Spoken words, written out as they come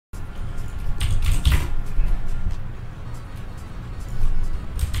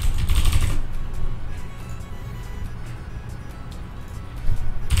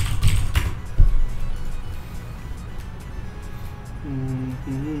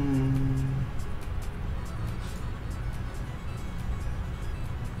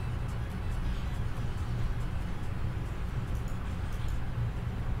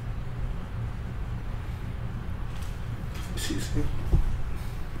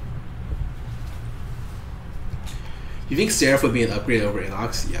You think Seraph would be an upgrade over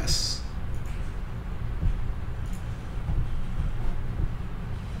Inox? Yes.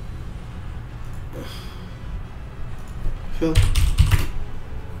 Phil.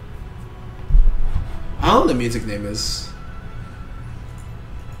 I don't know what the music name is.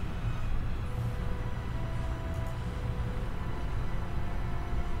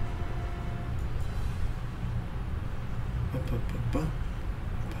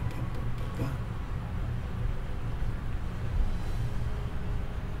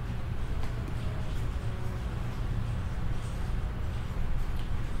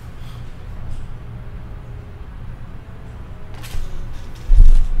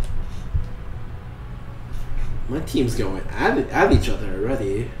 My team's going at each other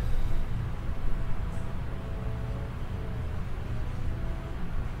already.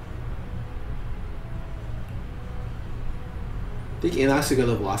 I think Inox are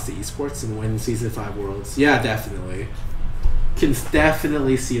gonna have lost to esports and win Season 5 Worlds. Yeah, definitely. Can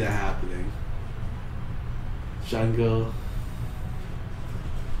definitely see that happening. Jungle.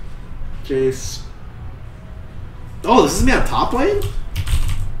 Jace. Oh, this is me on top lane?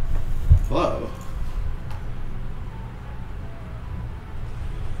 Whoa.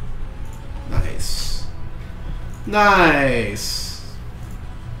 Nice. Nice.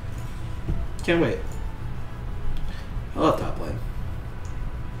 Can't wait. I love top lane.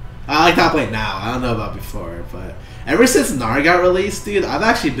 I like top lane now. I don't know about before, but ever since Gnar got released, dude, I've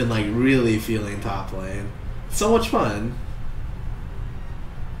actually been like really feeling top lane. It's so much fun.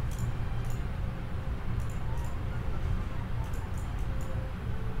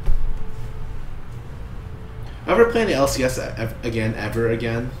 Ever playing the LCS ever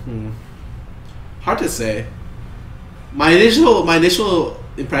again? Hard to say. My initial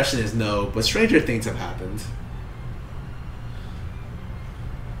impression is no, but stranger things have happened.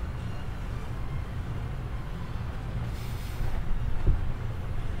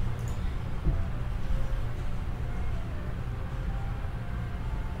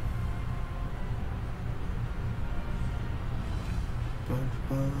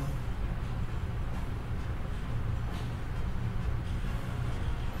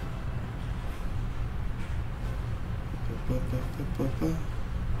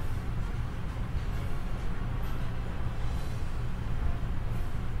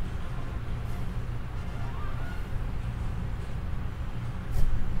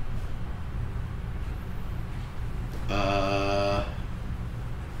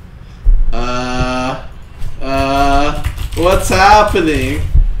 What's happening?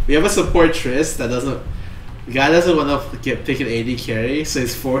 We have a support Triss that doesn't. The guy doesn't want to pick an AD carry, so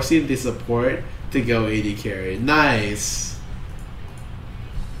he's forcing the support to go AD carry. Nice.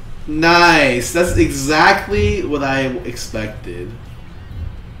 Nice. That's exactly what I expected.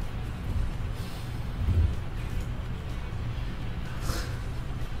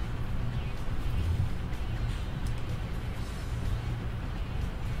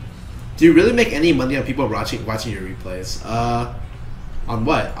 Do you really make any money on people watching your replays? On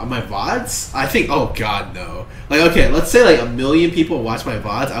what? On my VODs? I think. Oh God, no. Like, okay, let's say like 1 million people watch my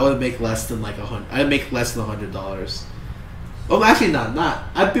VODs. I would make less than like I'd make less than $100. Oh, actually, not.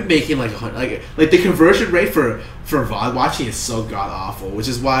 I've been making like 100. Like the conversion rate for VOD watching is so god awful, which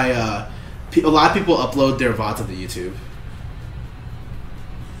is why a lot of people upload their VODs onto YouTube.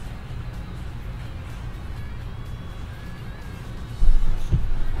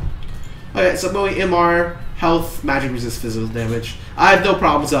 Okay, so I'm going MR, health, magic resist physical damage. I have no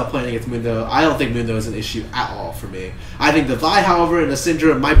problems playing against Mundo. I don't think Mundo is an issue at all for me. I think the Vi, however, and the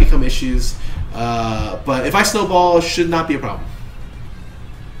Syndra might become issues, but if I snowball, it should not be a problem.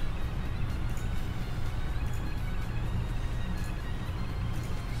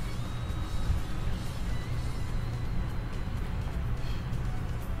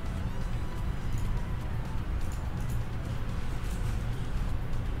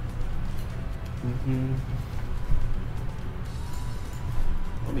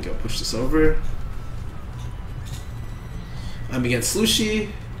 Let me go push this over. I'm against Slushi,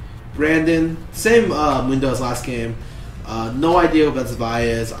 Brandon, same Mundo as last game. No idea what that's Vi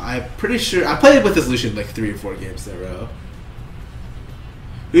is. I'm pretty sure I played with this Lucian like 3 or 4 games in a row.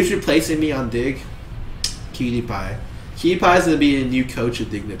 Who's replacing me on Dig? Cutie Pie. Cutie Pie is gonna be a new coach at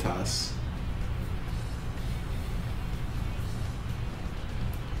Dignitas.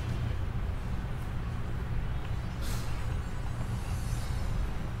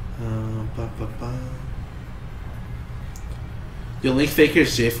 You'll link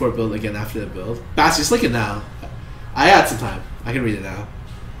Faker's J4 build again after the build. Bass, just link it now. I had some time. I can read it now.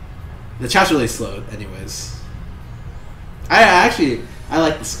 The chat's really slowed, anyways. I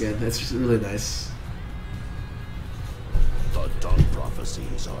like the skin. It's just really nice. The dark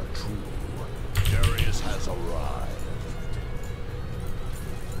prophecies are true. Darius has arrived.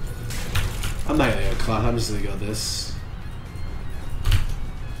 I'm not gonna go Cloud, I'm just gonna go this.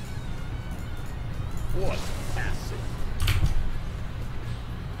 What acid?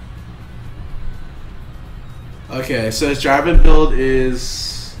 Okay, so his Jarvan build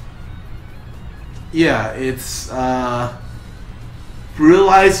is... Yeah, it's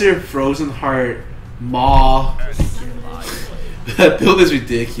Brutalizer, Frozen Heart, Maw. That build is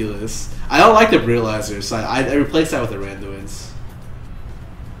ridiculous. I don't like the Brutalizer, so I replaced that with the Randuins.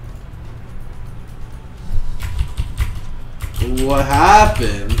 What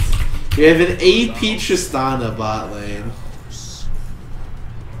happened? We have an AP Tristana bot lane.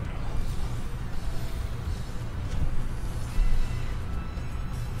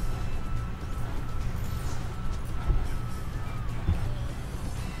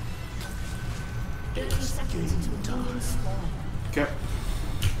 Okay.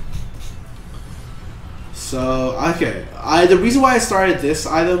 So, okay. The reason why I started this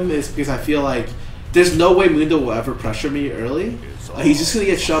item is because I feel like there's no way Mundo will ever pressure me early. He's just gonna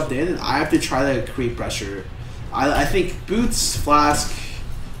get shoved in, and I have to try to create pressure. I think Boots, Flask,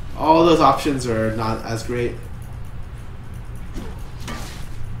 all those options are not as great.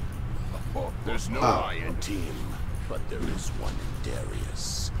 There's no Lion team, but there is one in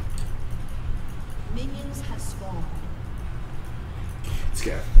Darius. Minions have spawned. Let's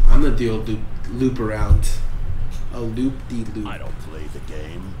go. I'm gonna do a loop around. A loop-de-loop. I don't play the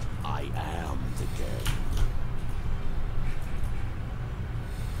game. I am the game.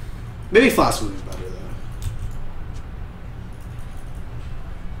 Maybe Flask would be better though.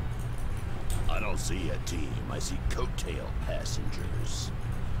 I don't see a team. I see coattail passengers.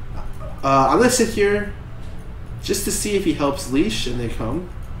 I'm gonna sit here just to see if he helps leash and they come.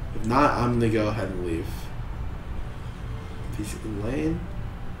 If not, I'm gonna go ahead and leave. If he's in lane.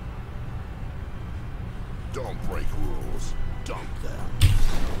 Don't break rules. Dump them.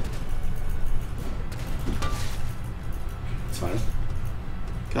 It's fine.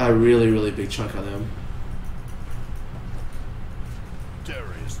 Got a really, really big chunk on him.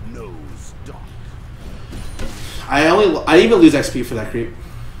 Darius knows dunk. I didn't even lose XP for that creep.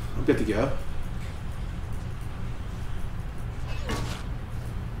 I'm good to go.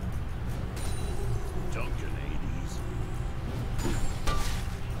 Duncan ain't easy.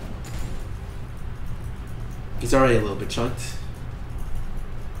 He's already a little bit chunked.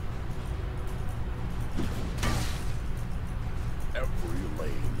 Every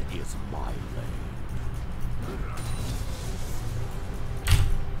lane is my lane.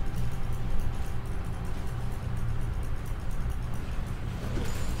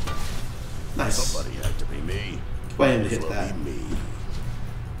 Nice. Somebody had to be me. Wait him to hit Will that. be me.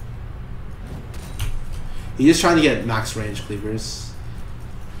 He's just trying to get max range cleavers.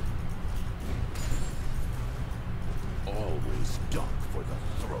 Always dunk for the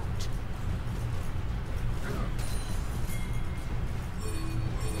throat.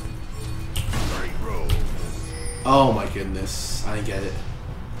 Great roll. Oh my goodness. I didn't get it.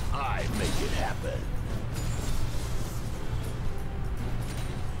 I make it happen.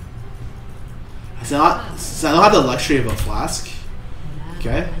 So I don't have the luxury of a flask.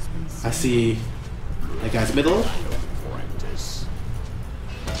 Okay. I see that guy's middle. Practice.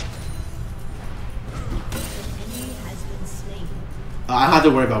 Enemy has been slain. I don't have to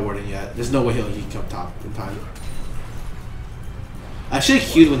worry about warding yet. There's no way he can come top in time. I should have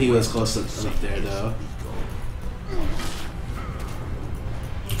queued when he was close enough there though.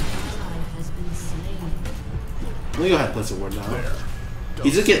 Has been slain. Let me go ahead and place a ward now.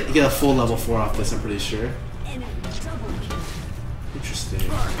 He's just get a full level 4 off this, I'm pretty sure. Enemy double kill.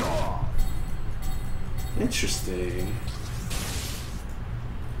 Interesting. Interesting.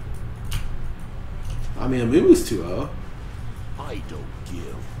 I mean, Amumu's 2-0. I don't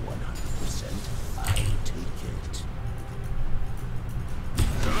give 100%. I take it.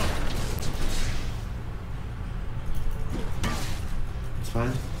 It's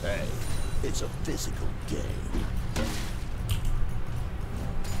fine. Hey, it's a physical game.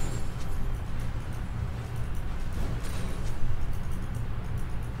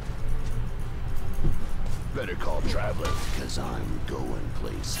 Better call Traveler, because I'm going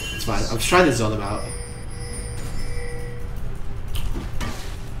places. It's fine. I'm just trying to zone him out.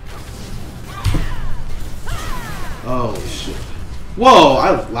 Oh shit. Whoa,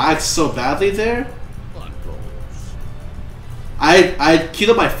 I lagged so badly there. On goals. I queued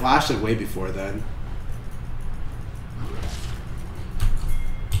up my flash like way before then.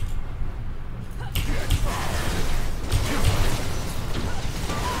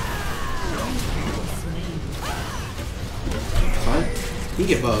 can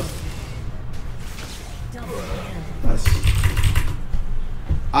get both. Double kill. Nice.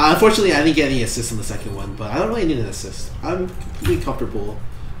 Unfortunately, I didn't get any assists on the second one, but I don't really need an assist. I'm completely comfortable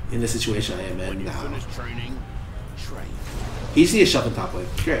in the situation I am When in you now. finish training, train. He just needs a shove in top lane.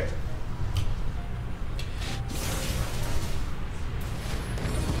 Great.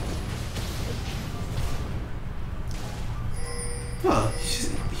 Huh.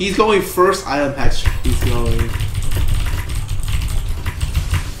 He's going first item patch. He's going.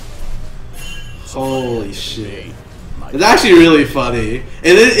 Holy shit. It's actually really funny. And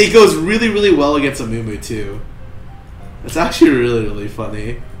it goes really, really well against a Mumu too. It's actually really, really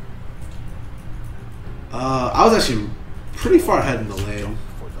funny. I was actually pretty far ahead in the lane.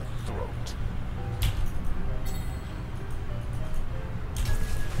 For the throat.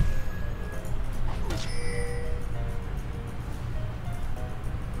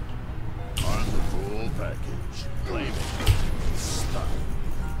 On the full package. Claim it. Stun.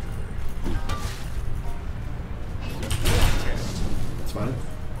 That's fine.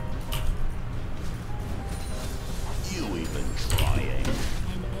 You even trying? An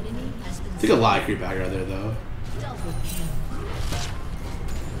enemy has been I think a lot of creep aggro there though. double kill.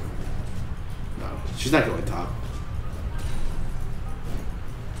 No, she's not going top.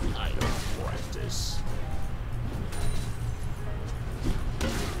 I don't practice.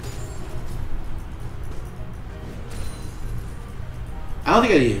 I don't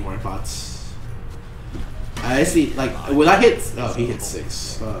think I need any more pots. I see, like, when I hit. Oh, he hit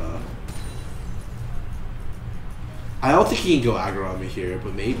 6. I don't think he can go aggro on me here,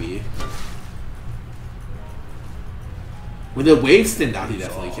 but maybe. When the waves thin out, he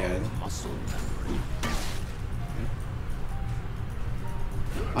definitely can. Muscle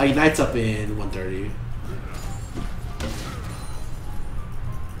memory. Ignites up in 130.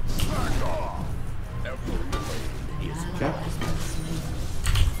 Back off. Every blade is Okay. Has been slain.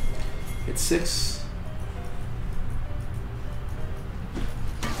 Hit 6.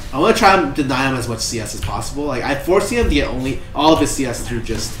 I want to try and deny him as much CS as possible. Like, I force him to get all of his CS through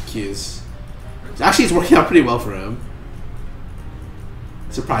just Qs. So actually, it's working out pretty well for him.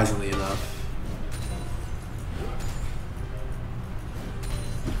 Surprisingly enough.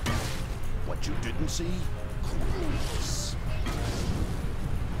 what you didn't see. Cruise.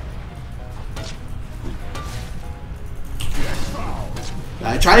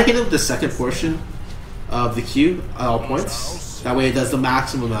 I try to hit him with the second portion of the Q at all points. That way it does the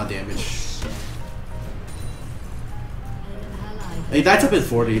maximum amount of damage. An ally. Like, that's up in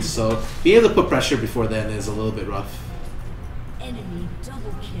 40, so being able to put pressure before then is a little bit rough. Enemy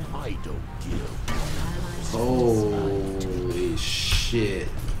double kill. I don't give. Allies Holy shit.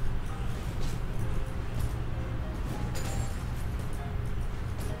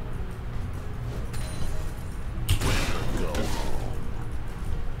 Go home.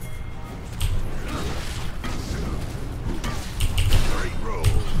 Great roll.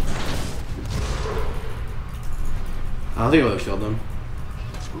 I don't think I would have killed him.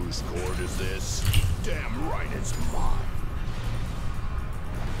 Whose court is this? Damn right it's mine.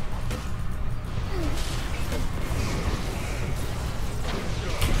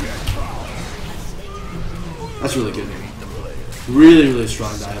 That's really good. Really, really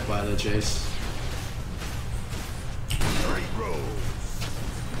strong dive by the Chase. Great roll.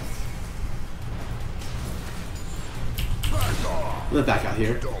 Back off. I'm gonna back out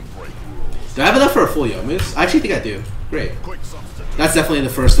here. Don't break rules. Do I have enough for a full Yomus? I actually think I do. Great. Quick substitute. That's definitely the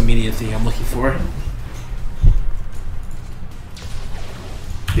first immediate thing I'm looking for.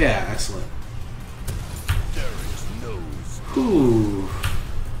 Yeah, excellent. Darius knows. Whew.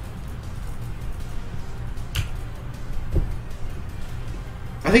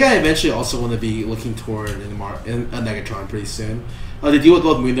 I think I eventually also want to be looking toward a Negatron pretty soon. To deal with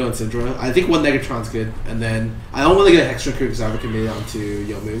both Mundo and Syndra. I think one Negatron's good, and then I don't want to get an extra crew because I haven't committed onto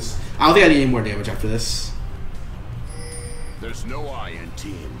Yomu's. I don't think I need any more damage after this. There's no I in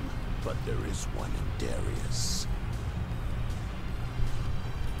team, but there is one in Darius.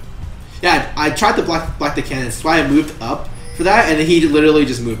 Yeah, I tried to block the cannons, so I moved up for that, and he literally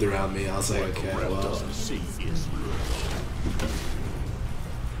just moved around me. I was like, okay, Rep well. doesn't see is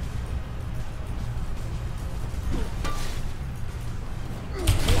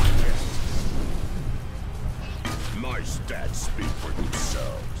my stats speak for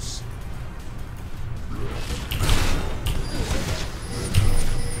themselves.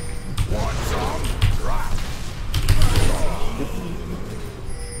 Want some? Drop.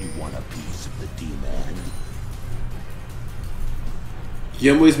 You want a piece of the D-man?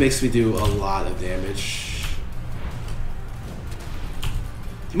 Yomu's makes me do a lot of damage.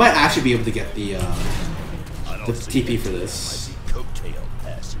 You might actually be able to get the I don't see TP for this. I see coat coattail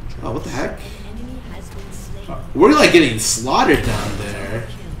passenger. Oh, what the heck? An enemy has been slain. We're like getting slaughtered down there.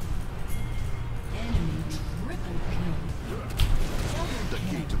 Enemy triple kill. The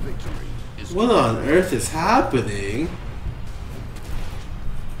key to victory is What on earth is happening?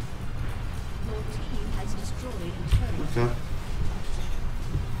 Your team has destroyed a turret. Okay.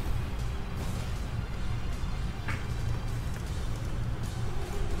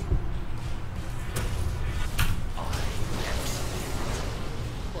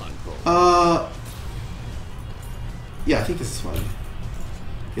 Yeah, I think this is fun.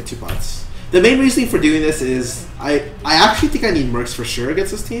 Get 2 pots. The main reasoning for doing this is I actually think I need Mercs for sure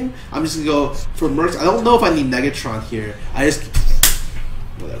against this team. I'm just gonna go for Mercs. I don't know if I need Negatron here. I just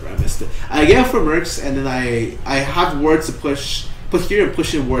whatever, I missed it. I get for Mercs and then I have wards to put here and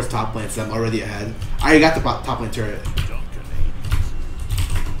push in wards top lane, so I'm already ahead. I already got the top lane turret.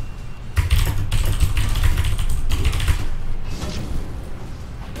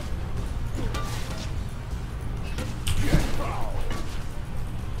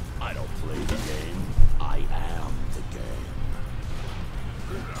 I don't play the game. I am the game.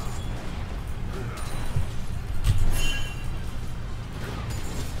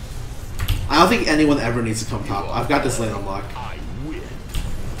 I don't think anyone ever needs to come top. I've got this lane unlocked. I win.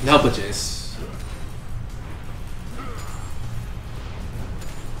 No, but Jace.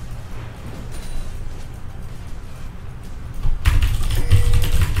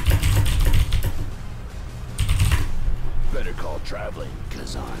 Better call traveling,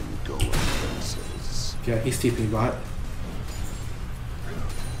 cause I'm going places. Okay, he's TP bot.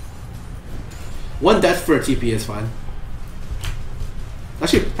 1 death for a TP is fine.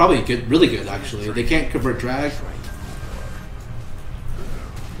 Actually, probably good, really good actually. They can't convert drag.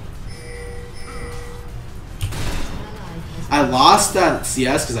 I lost that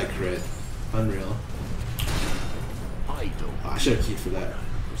CS because I crit. Unreal. I don't. Oh, I should have keyed for that.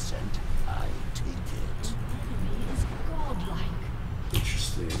 Percent. I take it. Enemy is godlike.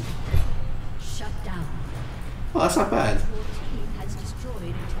 Interesting. Shut down. Oh, that's not bad. Your team has destroyed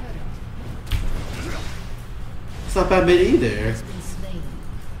a turret. It's not bad mid either. Has been slain.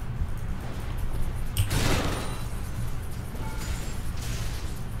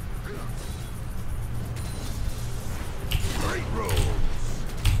 Great roll.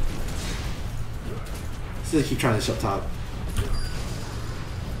 Still keep trying to shut top.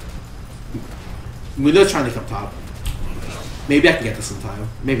 Muno's trying to come top. Maybe I can get this in time.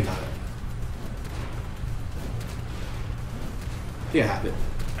 Maybe not. Yeah, I have it.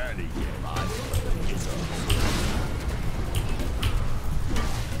 Any game I play is a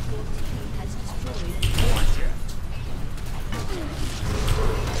Your team has destroyed a watch it.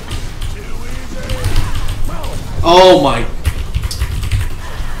 Oh my.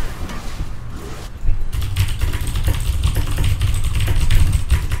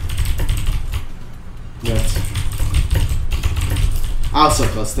 Yes. I was so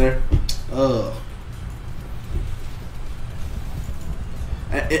close there. Ugh.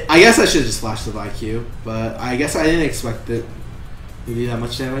 I guess I should have just flashed the IQ, but I guess I didn't expect it to do that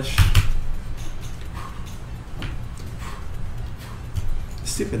much damage.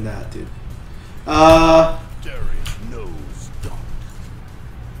 Stupid that, dude. Darius knows dunk.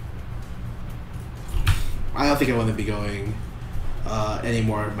 I don't think I want to be going any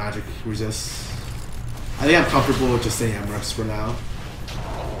more magic resists. I think I'm comfortable with just saying Amrex for now.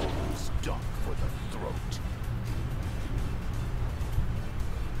 Always dunk for the throat.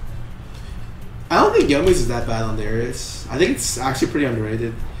 I don't think Yomi's is that bad on Darius. I think it's actually pretty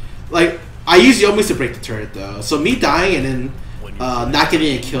underrated. Like, I use Yomi's to break the turret though, so me dying and then not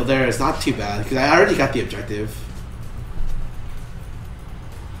getting a kill there is not too bad because I already got the objective.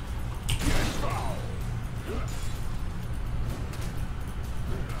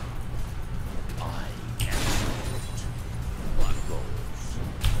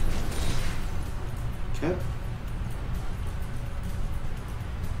 Okay.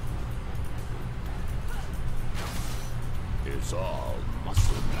 It's all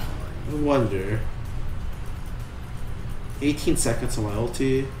muscle I wonder. 18 seconds on my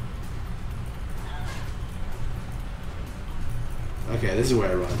ulti. Okay, this is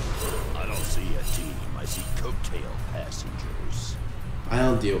where I run. I don't see a team, I see coattail passengers. I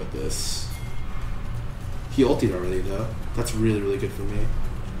don't deal with this. He ultied already though. That's really, really good for me.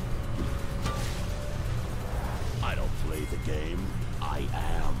 I don't play the game, I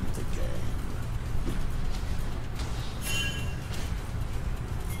am the game.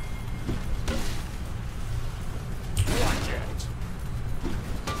 Watch it.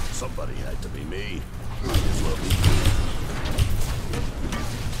 Somebody had to be me. Might as well be you.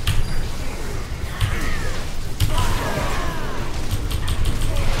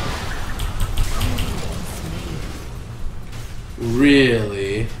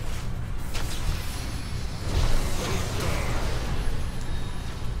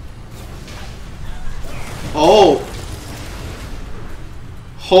 Oh!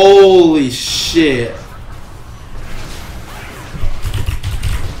 Holy shit!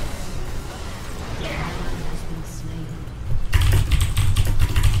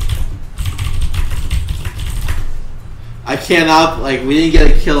 I cannot, like, we didn't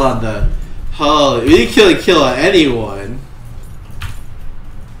get a kill on the... Oh, we didn't get a kill on anyone.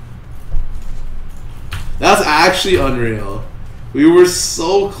 That's actually unreal. We were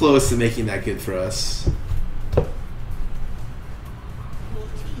so close to making that good for us. Your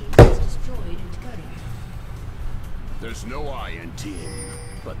team has destroyed a turret. There's no I in team,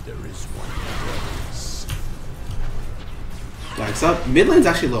 but there is one else. Backs up. Mid lane's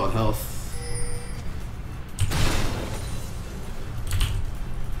actually low on health.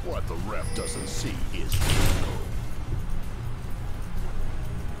 What the ref doesn't see is real.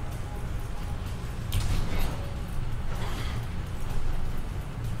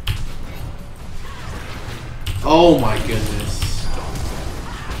 Oh my goodness.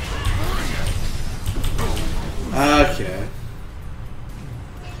 Okay.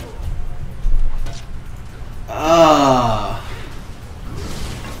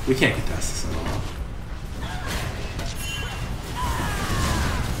 We can't contest this at all.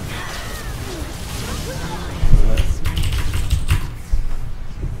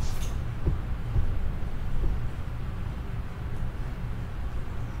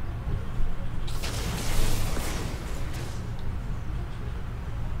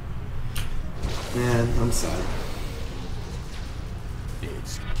 Man, I'm sad.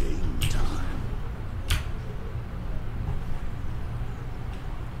 It's game time.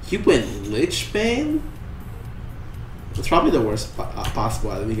 You went Lich Bane? It's probably the worst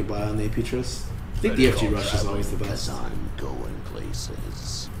possible item you can buy on the AP Trust. I think DFG Rush is always the best. I'm going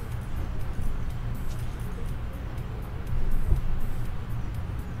places.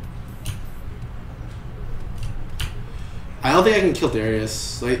 I don't think I can kill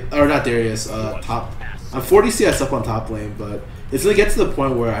Darius, like, or not Darius. Top. I'm 40 CS up on top lane, but it's gonna get to the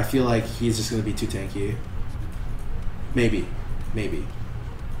point where I feel like he's just gonna be too tanky. Maybe.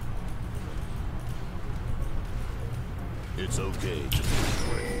 It's okay to be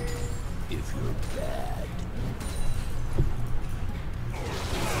afraid if you're bad.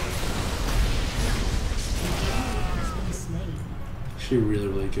 Actually,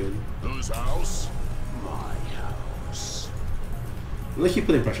 really good. Whose house? My house. I'm gonna keep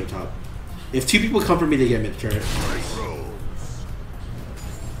putting pressure top. If two people come for me, they get mid turret.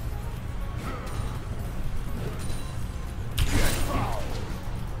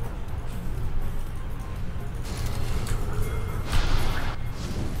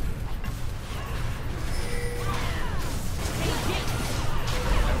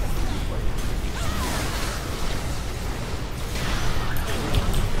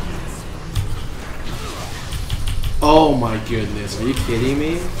 Oh my goodness, are you kidding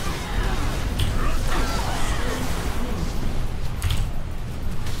me?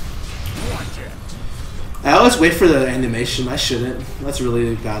 I always wait for the animation, I shouldn't. That's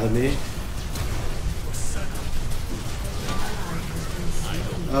really bad of me.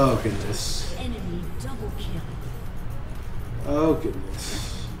 Oh goodness. Enemy double kill. Oh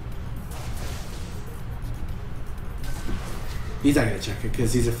goodness. He's not gonna check it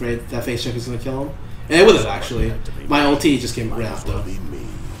because he's afraid that face check is gonna kill him. And it would have actually. My ulti just came right out though. Every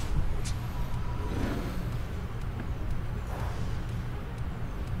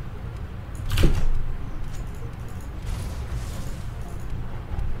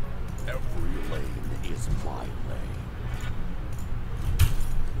lane is my lane.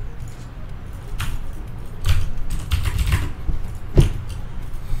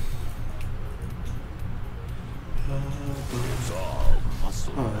 It's all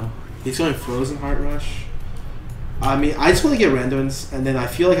muscle. I don't know. He's going Frozen Heart Rush. I mean, I just want to get randoms, and then I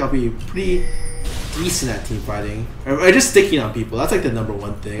feel like I'll be pretty decent at team fighting. Or just sticking on people. That's like the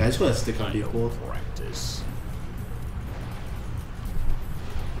 #1 thing. I just want to stick on people. Practice.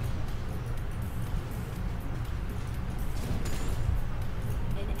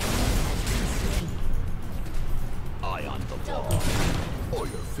 An enemy has been slain. Eye on the ball. Or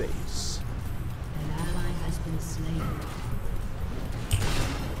your face. An ally has been slain.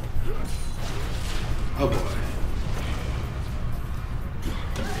 Oh boy.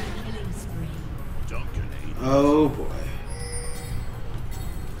 Killing spree. Duncan ain't. Oh boy.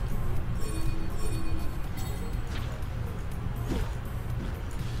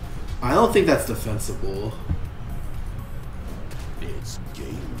 I don't think that's defensible. It's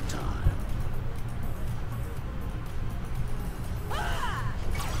game time.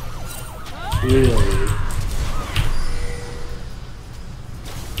 Really?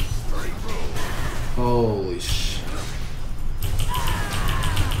 Holy sh!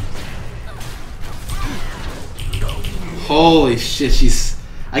 Holy shit! She's.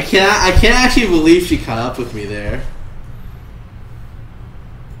 I can't actually believe she caught up with me there.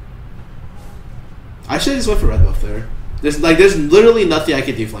 I should have just went for red buff there. There's literally nothing I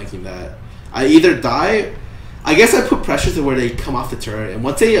can do flanking that. I either die. I guess I put pressure to where they come off the turret, and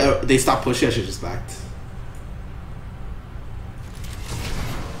once they stop pushing, I should just backed.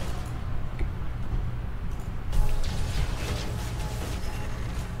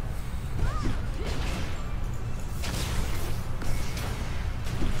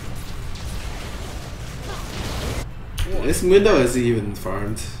 This Mundo isn't even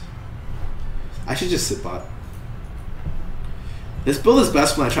farmed. I should just sit bot. This build is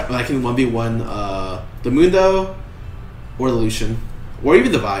best when I can 1v1 the Mundo or the Lucian. Or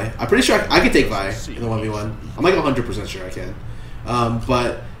even the Vi. I'm pretty sure I can take Vi in the 1v1. I'm like 100% sure I can.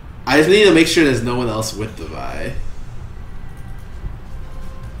 But I just need to make sure there's no one else with the Vi.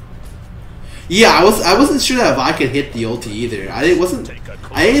 Yeah, I wasn't sure that Vi could hit the ulti either. I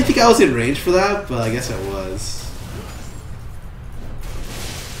didn't think I was in range for that, but I guess I was.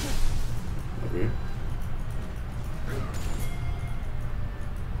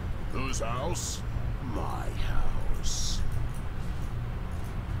 Whose house? My house.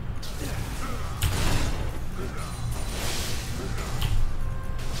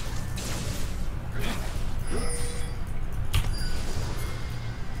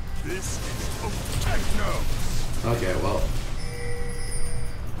 This is techno. Okay, well.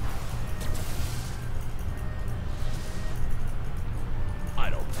 I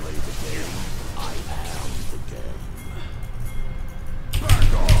don't play the game. I am the game.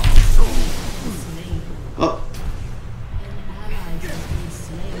 Back off. Slain. Oh. An ally has been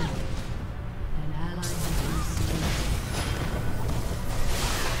slain. An ally has been slain.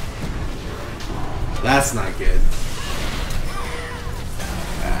 That's not good.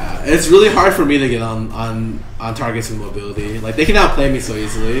 It's really hard for me to get on targets with mobility. Like, they can outplay me so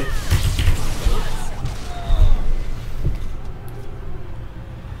easily.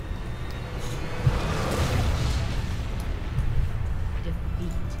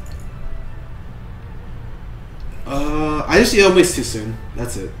 I just almost too soon.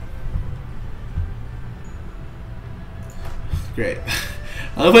 That's it. Great.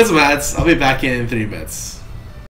 I'll play some ads. I'll be back in 3 minutes.